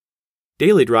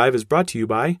Daily Drive is brought to you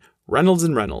by Reynolds &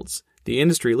 Reynolds, the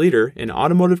industry leader in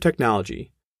automotive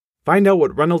technology. Find out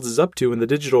what Reynolds is up to in the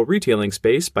digital retailing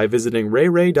space by visiting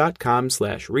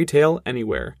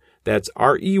rayrey.com/retailanywhere. That's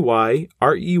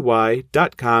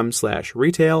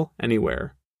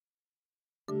REYREY.com/retailanywhere.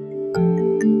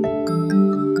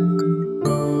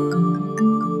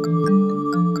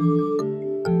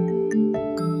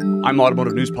 I'm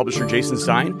automotive news publisher Jason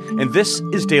Stein, and this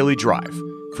is Daily Drive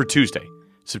for Tuesday,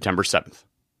 September 7th.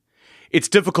 It's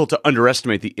difficult to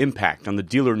underestimate the impact on the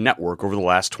dealer network over the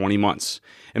last 20 months.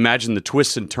 Imagine the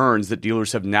twists and turns that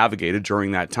dealers have navigated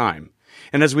during that time.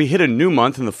 And as we hit a new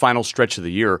month in the final stretch of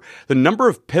the year, the number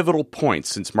of pivotal points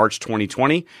since March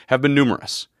 2020 have been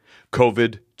numerous.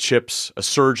 COVID, chips, a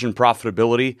surge in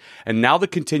profitability, and now the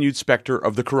continued specter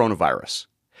of the coronavirus.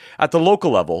 At the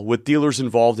local level, with dealers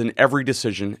involved in every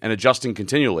decision and adjusting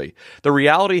continually, the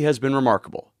reality has been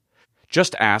remarkable.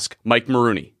 Just ask Mike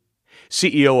Marooney,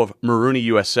 CEO of Marooney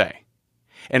USA,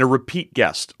 and a repeat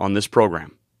guest on this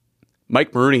program.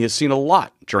 Mike Marooney has seen a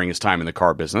lot during his time in the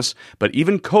car business, but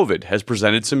even COVID has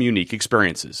presented some unique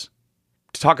experiences.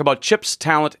 To talk about chips,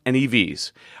 talent, and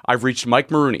EVs, I've reached Mike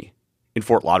Marooney in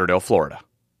Fort Lauderdale, Florida.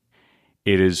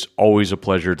 It is always a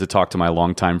pleasure to talk to my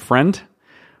longtime friend,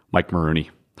 Mike Marooney.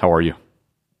 How are you?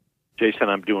 Jason,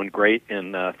 I'm doing great,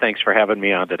 and thanks for having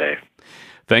me on today.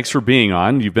 Thanks for being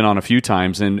on. You've been on a few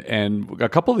times, and a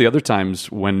couple of the other times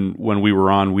when we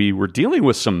were on, we were dealing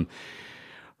with some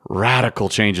radical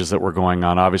changes that were going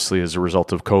on, obviously, as a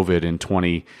result of COVID in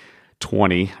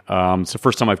 2020. It's the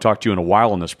first time I've talked to you in a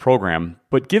while on this program,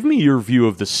 but give me your view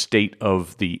of the state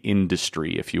of the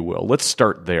industry, if you will. Let's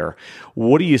start there.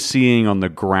 What are you seeing on the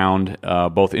ground,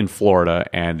 both in Florida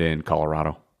and in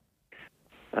Colorado?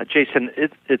 Jason,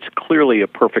 it's clearly a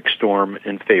perfect storm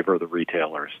in favor of the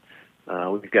retailers.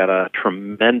 We've got a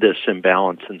tremendous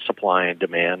imbalance in supply and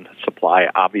demand. Supply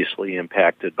obviously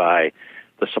impacted by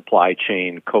the supply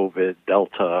chain, COVID,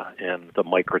 Delta, and the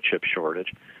microchip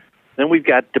shortage. Then we've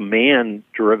got demand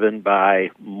driven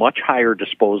by much higher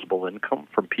disposable income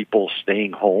from people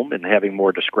staying home and having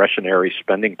more discretionary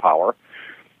spending power,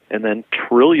 and then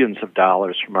trillions of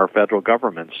dollars from our federal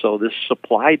government. So this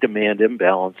supply-demand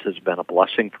imbalance has been a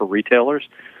blessing for retailers.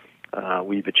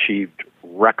 We've achieved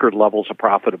record levels of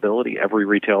profitability. Every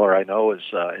retailer I know is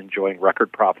enjoying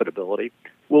record profitability,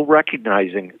 while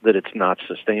recognizing that it's not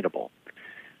sustainable.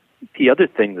 The other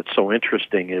thing that's so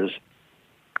interesting is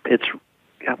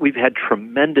we've had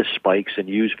tremendous spikes in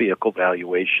used vehicle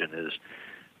valuation as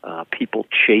people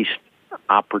chased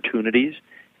opportunities.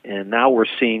 And now we're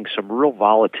seeing some real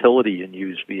volatility in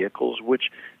used vehicles, which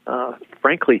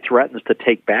frankly threatens to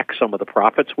take back some of the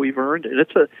profits we've earned. And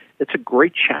it's a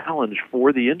great challenge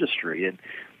for the industry. And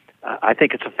I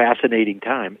think it's a fascinating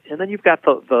time. And then you've got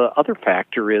the other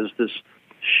factor is this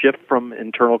shift from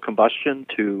internal combustion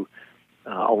to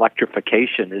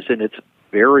electrification is in its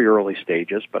very early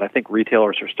stages. But I think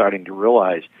retailers are starting to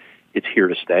realize it's here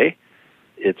to stay.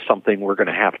 It's something we're going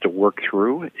to have to work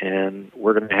through, and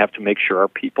we're going to have to make sure our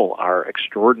people are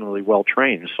extraordinarily well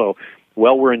trained. So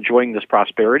while we're enjoying this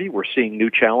prosperity, we're seeing new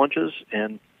challenges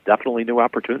and definitely new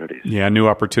opportunities. Yeah, new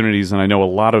opportunities, and I know a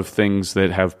lot of things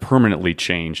that have permanently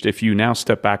changed. If you now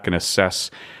step back and assess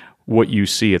what you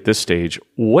see at this stage,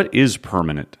 what is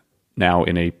permanent now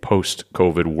in a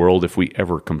post-COVID world if we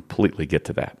ever completely get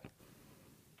to that?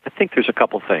 I think there's a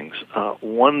couple things.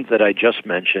 One that I just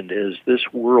mentioned is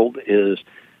this world is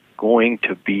going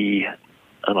to be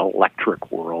an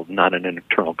electric world, not an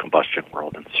internal combustion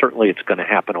world. And certainly it's going to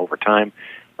happen over time.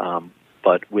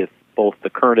 But with both the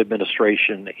current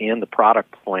administration and the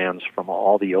product plans from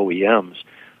all the OEMs,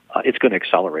 it's going to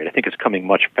accelerate. I think it's coming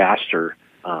much faster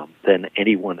than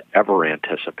anyone ever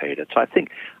anticipated. So I think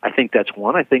that's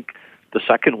one. I think the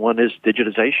second one is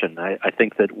digitization. I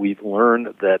think that we've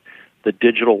learned that the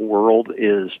digital world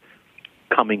is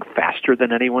coming faster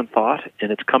than anyone thought,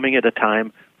 and it's coming at a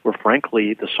time where,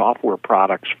 frankly, the software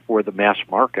products for the mass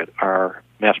market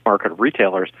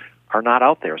retailers are not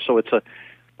out there. So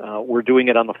we're doing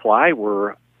it on the fly.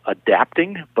 We're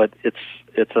adapting, but it's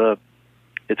going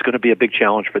to be a big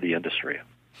challenge for the industry.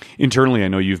 Internally, I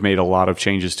know you've made a lot of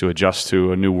changes to adjust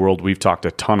to a new world. We've talked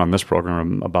a ton on this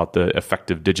program about the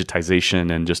effective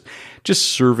digitization and just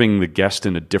serving the guest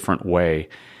in a different way.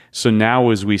 So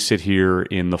now as we sit here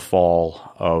in the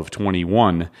fall of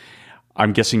 21,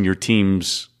 I'm guessing your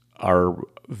teams are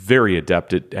very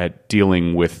adept at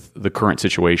dealing with the current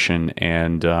situation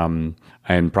and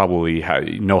probably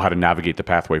know how to navigate the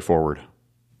pathway forward.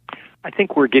 I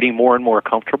think we're getting more and more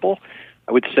comfortable.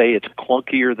 I would say it's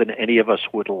clunkier than any of us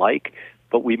would like,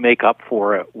 but we make up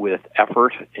for it with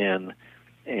effort and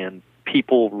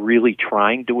people really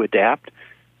trying to adapt.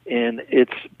 And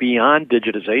it's beyond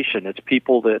digitization. It's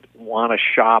people that want to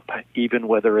shop, even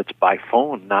whether it's by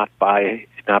phone, not by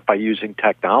using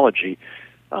technology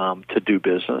to do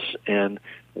business. And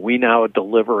we now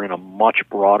deliver in a much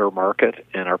broader market,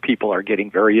 and our people are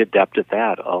getting very adept at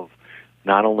that, of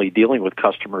not only dealing with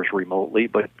customers remotely,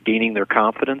 but gaining their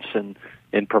confidence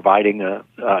and providing a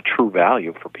true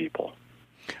value for people.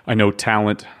 I know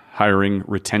talent, hiring,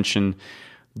 retention,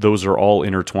 those are all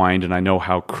intertwined, and I know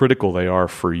how critical they are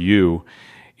for you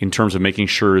in terms of making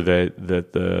sure that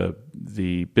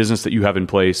the business that you have in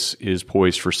place is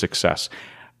poised for success.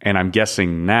 And I'm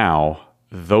guessing now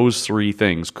those three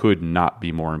things could not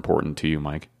be more important to you,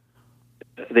 Mike.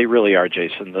 They really are,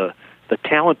 Jason. The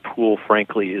talent pool,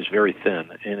 frankly, is very thin,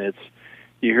 and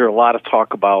you hear a lot of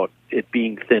talk about it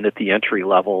being thin at the entry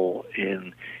level,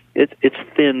 and it's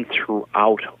thin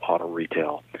throughout auto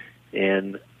retail.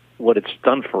 And what it's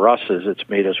done for us is it's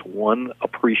made us, one,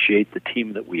 appreciate the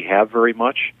team that we have very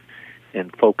much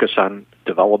and focus on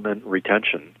development and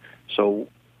retention. So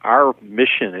our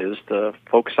mission is to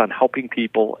focus on helping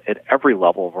people at every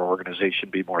level of our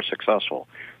organization be more successful.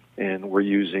 And we're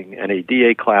using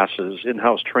NADA classes,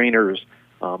 in-house trainers,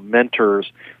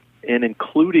 mentors, and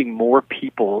including more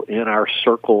people in our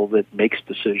circle that makes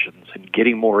decisions and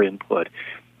getting more input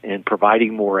and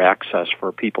providing more access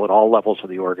for people at all levels of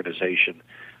the organization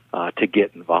to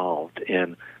get involved.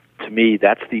 And to me,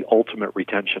 that's the ultimate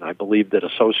retention. I believe that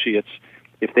associates,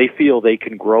 if they feel they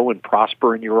can grow and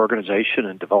prosper in your organization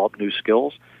and develop new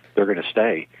skills, they're going to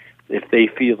stay. If they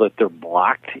feel that they're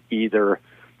blocked either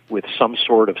with some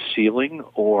sort of ceiling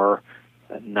or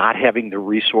not having the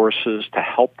resources to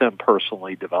help them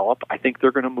personally develop, I think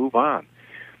they're going to move on.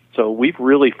 So we've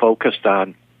really focused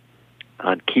on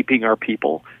keeping our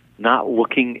people, not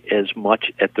looking as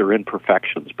much at their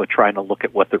imperfections, but trying to look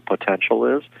at what their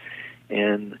potential is.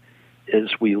 And as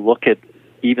we look at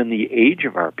even the age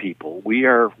of our people, we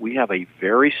have a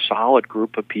very solid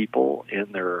group of people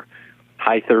in their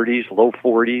high 30s, low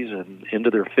 40s, and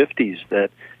into their 50s that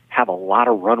have a lot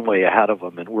of runway ahead of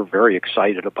them, and we're very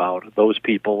excited about those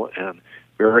people and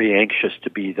very anxious to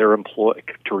be to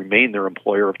remain their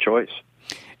employer of choice.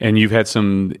 And you've had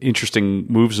some interesting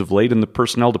moves of late in the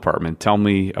personnel department. Tell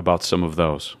me about some of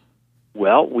those.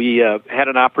 Well, we had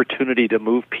an opportunity to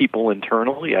move people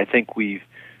internally. I think we've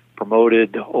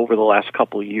promoted over the last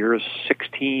couple of years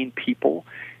 16 people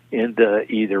into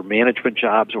either management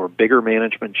jobs or bigger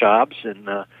management jobs. And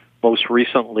most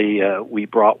recently, we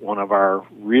brought one of our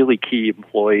really key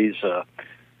employees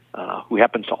who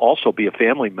happens to also be a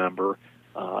family member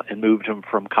and moved him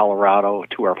from Colorado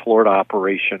to our Florida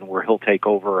operation, where he'll take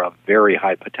over a very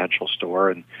high potential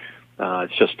store. And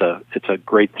it's a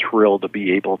great thrill to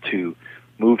be able to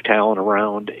move talent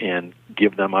around and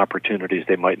give them opportunities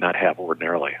they might not have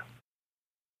ordinarily.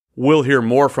 We'll hear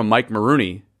more from Mike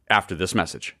Marooney after this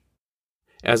message.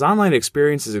 As online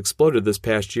experiences exploded this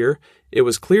past year, it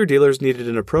was clear dealers needed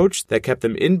an approach that kept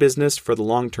them in business for the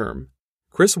long term.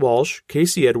 Chris Walsh,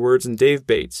 Casey Edwards, and Dave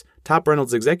Bates, top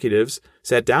Reynolds executives,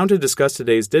 sat down to discuss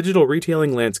today's digital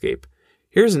retailing landscape.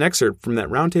 Here's an excerpt from that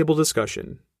roundtable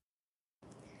discussion.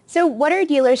 So what are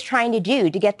dealers trying to do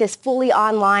to get this fully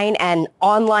online and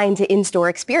online to in-store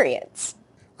experience?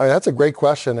 I mean, that's a great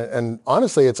question. And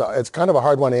honestly, it's kind of a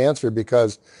hard one to answer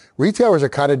because retailers are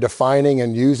kind of defining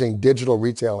and using digital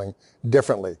retailing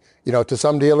differently. You know, to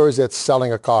some dealers, it's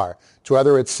selling a car. To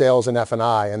others, it's sales and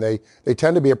F&I. And they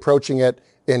tend to be approaching it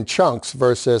in chunks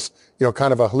versus,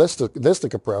 kind of a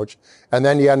holistic approach. And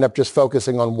then you end up just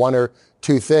focusing on one or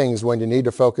two things when you need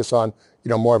to focus on,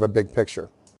 more of a big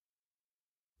picture.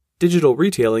 Digital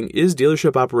retailing is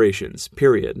dealership operations,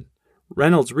 period.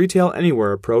 Reynolds' Retail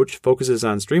Anywhere approach focuses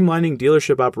on streamlining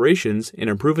dealership operations and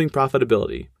improving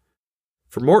profitability.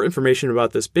 For more information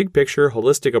about this big picture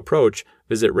holistic approach,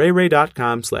 visit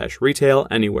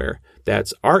rayrey.com/retailanywhere.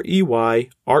 That's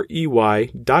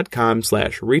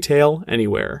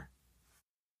REYREY.com/retailanywhere.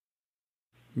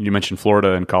 You mentioned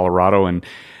Florida and Colorado, and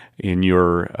in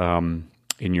your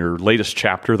latest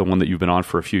chapter, the one that you've been on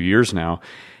for a few years now,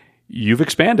 you've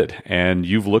expanded and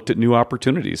you've looked at new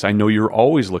opportunities. I know you're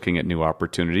always looking at new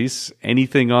opportunities.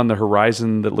 Anything on the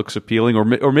horizon that looks appealing,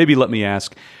 or maybe let me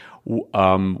ask,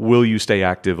 will you stay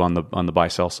active on the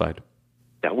buy-sell side?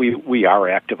 Yeah, we are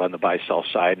active on the buy-sell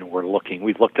side, and we're looking.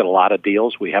 We've looked at a lot of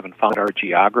deals. We haven't found our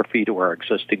geography to our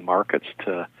existing markets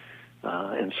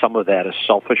and some of that is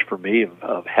selfish for me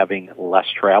of having less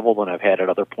travel than I've had at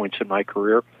other points in my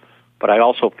career. But I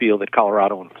also feel that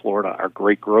Colorado and Florida are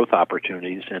great growth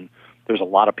opportunities, and there's a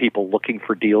lot of people looking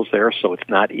for deals there, so it's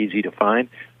not easy to find.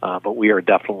 But we are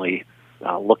definitely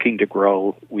looking to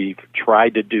grow. We've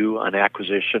tried to do an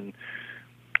acquisition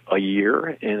a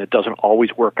year, and it doesn't always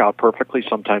work out perfectly.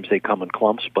 Sometimes they come in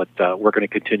clumps, but we're going to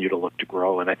continue to look to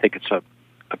grow, and I think it's a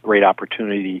great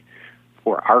opportunity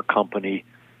for our company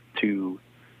to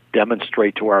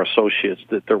demonstrate to our associates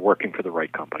that they're working for the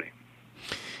right company.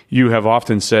 You have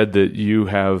often said that you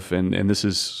have, and this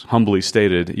is humbly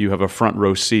stated, you have a front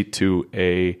row seat to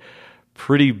a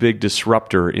pretty big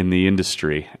disruptor in the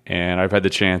industry. And I've had the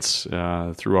chance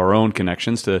through our own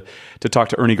connections to talk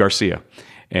to Ernie Garcia.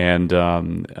 And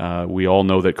we all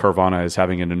know that Carvana is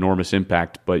having an enormous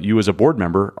impact, but you as a board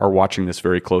member are watching this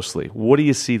very closely. What do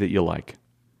you see that you like?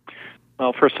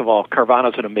 Well, first of all, Carvana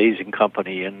is an amazing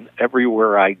company, and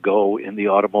everywhere I go in the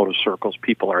automotive circles,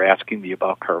 people are asking me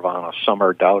about Carvana. Some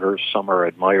are doubters, some are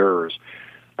admirers.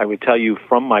 I would tell you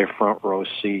from my front row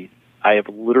seat, I have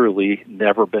literally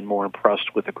never been more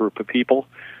impressed with a group of people.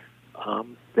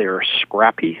 They're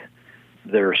scrappy,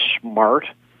 they're smart,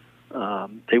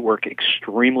 they work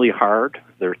extremely hard,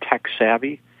 they're tech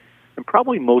savvy, and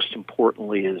probably most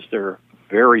importantly is they're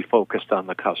very focused on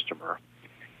the customer.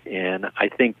 And I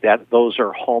think that those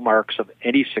are hallmarks of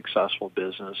any successful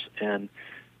business. And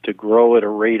to grow at a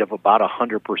rate of about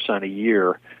 100% a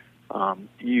year,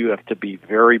 you have to be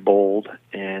very bold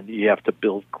and you have to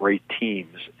build great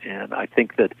teams. And I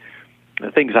think that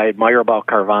the things I admire about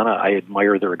Carvana, I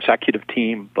admire their executive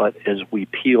team, but as we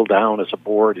peel down as a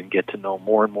board and get to know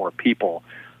more and more people,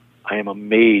 I am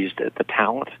amazed at the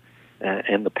talent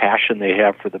and the passion they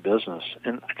have for the business.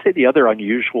 And I'd say the other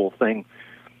unusual thing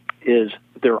is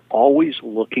they're always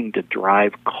looking to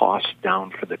drive costs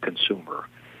down for the consumer.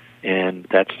 And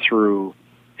that's through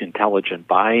intelligent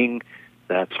buying,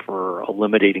 that's for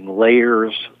eliminating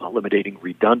layers, eliminating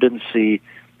redundancy,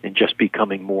 and just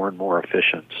becoming more and more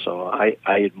efficient. So I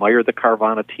admire the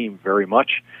Carvana team very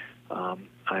much.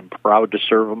 I'm proud to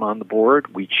serve them on the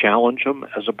board. We challenge them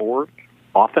as a board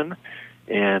often,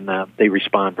 and they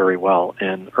respond very well.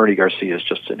 And Ernie Garcia is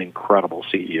just an incredible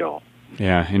CEO.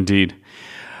 Yeah, indeed.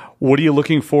 What are you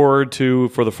looking forward to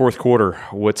for the fourth quarter?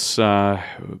 What's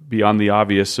beyond the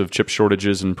obvious of chip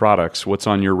shortages and products? What's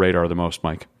on your radar the most,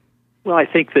 Mike? Well, I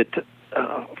think that,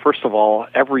 first of all,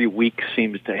 every week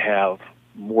seems to have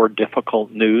more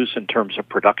difficult news in terms of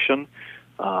production.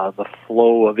 The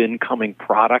flow of incoming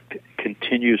product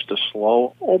continues to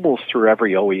slow almost through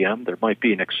every OEM. There might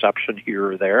be an exception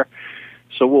here or there.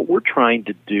 So what we're trying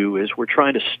to do is we're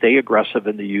trying to stay aggressive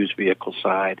in the used vehicle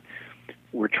side.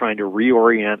 We're trying to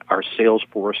reorient our sales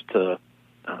force to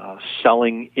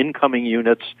selling incoming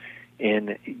units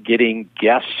and getting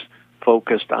guests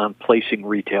focused on placing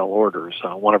retail orders.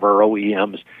 One of our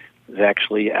OEMs is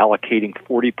actually allocating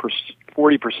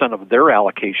 40% of their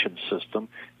allocation system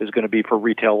is going to be for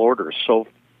retail orders. So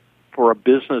for a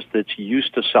business that's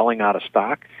used to selling out of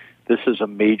stock, this is a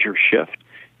major shift,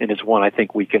 and it's one I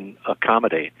think we can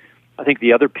accommodate. I think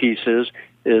the other piece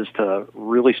is to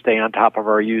really stay on top of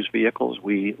our used vehicles.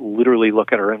 We literally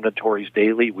look at our inventories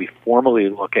daily. We formally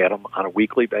look at them on a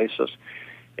weekly basis.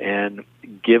 And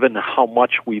given how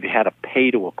much we've had to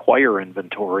pay to acquire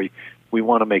inventory, we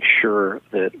want to make sure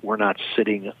that we're not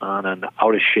sitting on an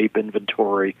out-of-shape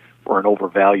inventory or an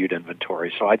overvalued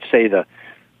inventory. So I'd say the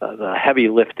heavy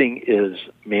lifting is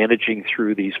managing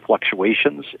through these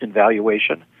fluctuations in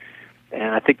valuation.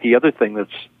 And I think the other thing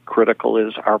that's critical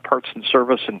is our parts and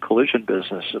service and collision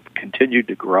business have continued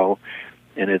to grow,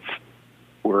 and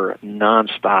we're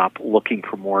nonstop looking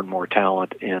for more and more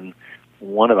talent in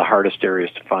one of the hardest areas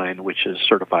to find, which is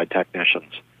certified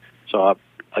technicians. So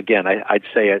again, I'd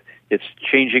say it's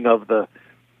changing of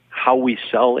how we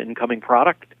sell incoming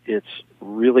product. It's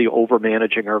really over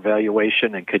managing our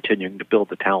valuation and continuing to build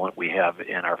the talent we have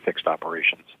in our fixed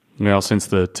operations. Well, since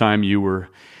the time you were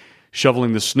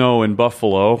shoveling the snow in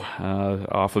Buffalo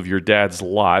off of your dad's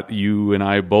lot, you and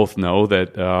I both know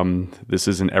that this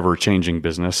is an ever-changing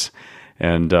business,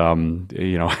 and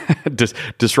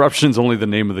disruption's only the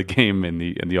name of the game in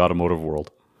the automotive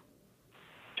world.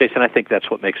 Jason, I think that's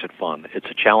what makes it fun. It's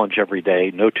a challenge every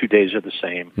day. No 2 days are the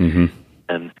same,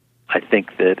 and I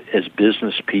think that as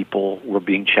business people, we're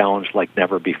being challenged like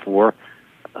never before.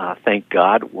 Thank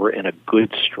God we're in a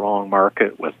good, strong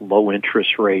market with low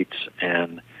interest rates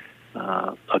and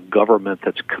a government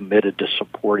that's committed to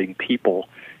supporting people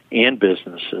and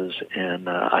businesses. And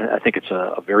I think it's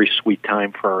a very sweet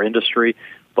time for our industry,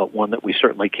 but one that we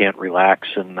certainly can't relax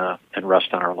and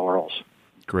rest on our laurels.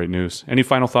 Great news. Any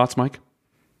final thoughts, Mike?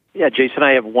 Yeah, Jason,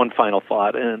 I have one final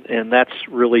thought, and that's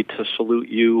really to salute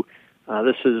you.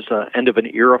 This is end of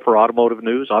an era for automotive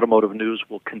news. Automotive news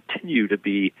will continue to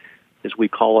be, as we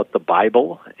call it, the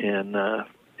Bible in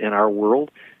our world.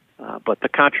 But the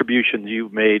contributions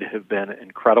you've made have been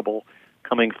incredible,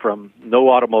 coming from no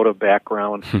automotive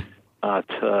background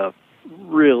to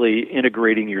really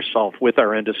integrating yourself with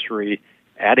our industry,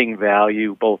 adding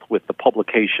value both with the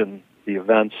publication, the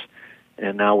events,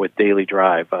 and now with Daily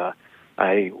Drive.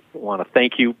 I want to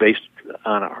thank you based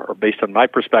on my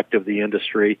perspective, the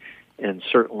industry, and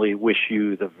certainly wish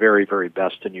you the very, very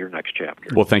best in your next chapter.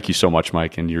 Well, thank you so much,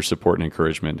 Mike, and your support and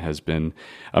encouragement has been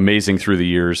amazing through the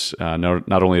years,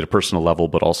 not only at a personal level,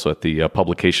 but also at the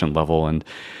publication level. And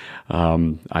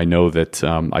I know that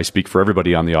I speak for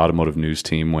everybody on the Automotive News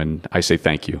team when I say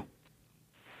thank you.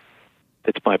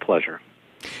 It's my pleasure.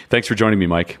 Thanks for joining me,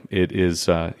 Mike. It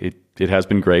has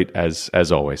been great,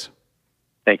 as always.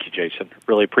 Thank you, Jason.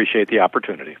 Really appreciate the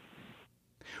opportunity.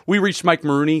 We reached Mike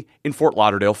Maroney in Fort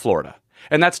Lauderdale, Florida.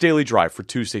 And that's Daily Drive for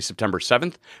Tuesday, September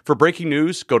 7th. For breaking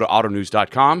news, go to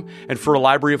autonews.com. And for a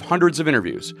library of hundreds of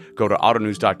interviews, go to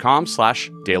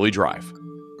autonews.com/dailydrive.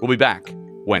 We'll be back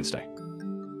Wednesday.